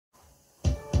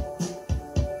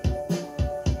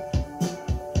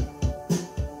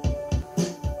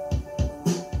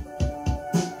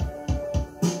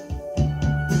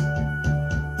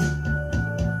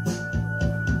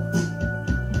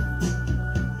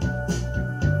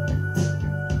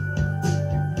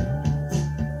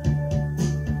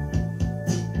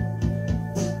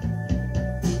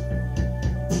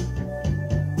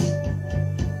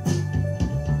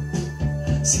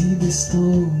the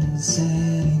stone set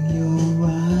in your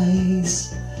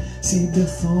eyes, see the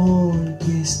thorn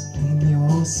twist in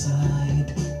your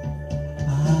side.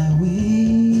 I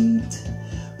wait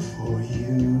for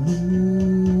you.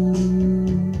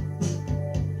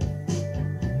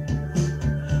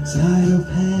 Sleight of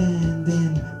hand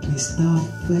and twist of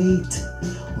fate,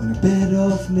 on a bed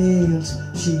of nails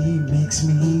she makes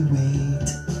me wait.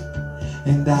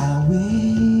 And I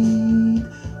wait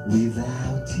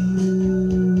without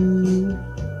you,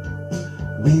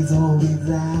 with or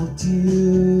without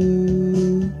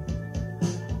you,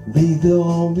 with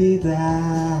or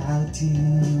without you.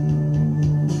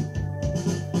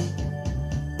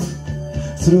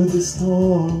 Through the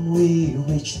storm we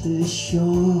reach the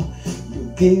shore.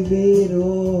 You gave it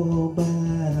all, but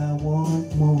I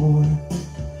want more.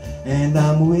 And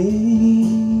I'm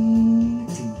waiting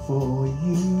for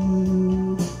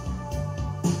you,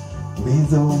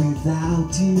 with or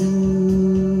without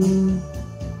you,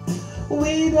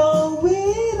 with or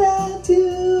without you.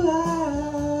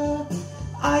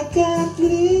 I can't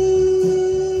live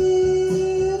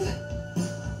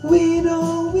with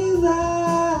or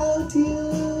without you.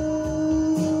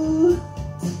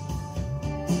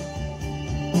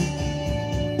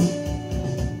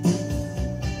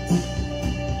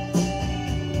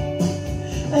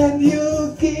 And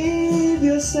you give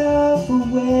yourself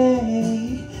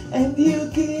away, and you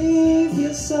give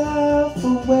yourself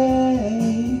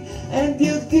away, and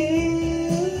you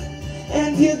give,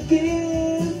 and you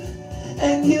give,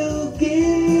 and you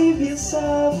give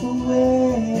yourself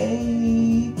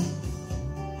away.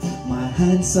 My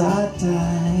hands are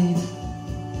tied,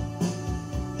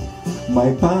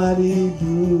 my body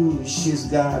bruised. She's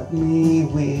got me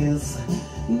with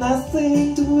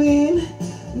nothing to win,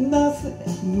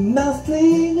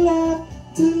 nothing left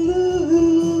to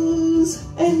lose.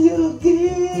 And you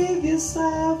give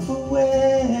yourself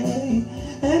away,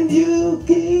 and you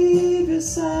give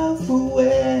yourself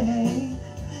away,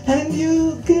 and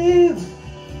you give,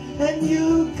 and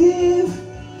you give,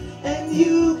 and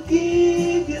you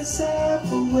give yourself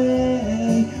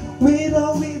away, with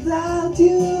or without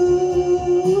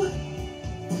you,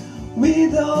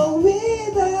 with or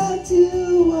without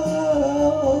you.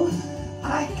 Oh,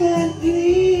 I can't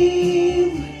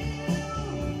live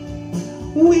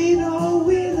with or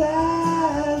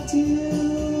without you.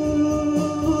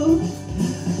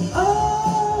 Oh,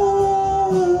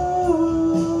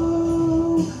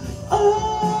 oh,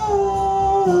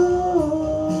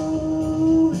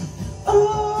 oh,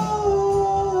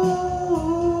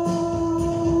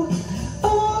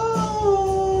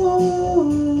 oh,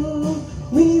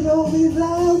 with or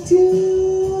without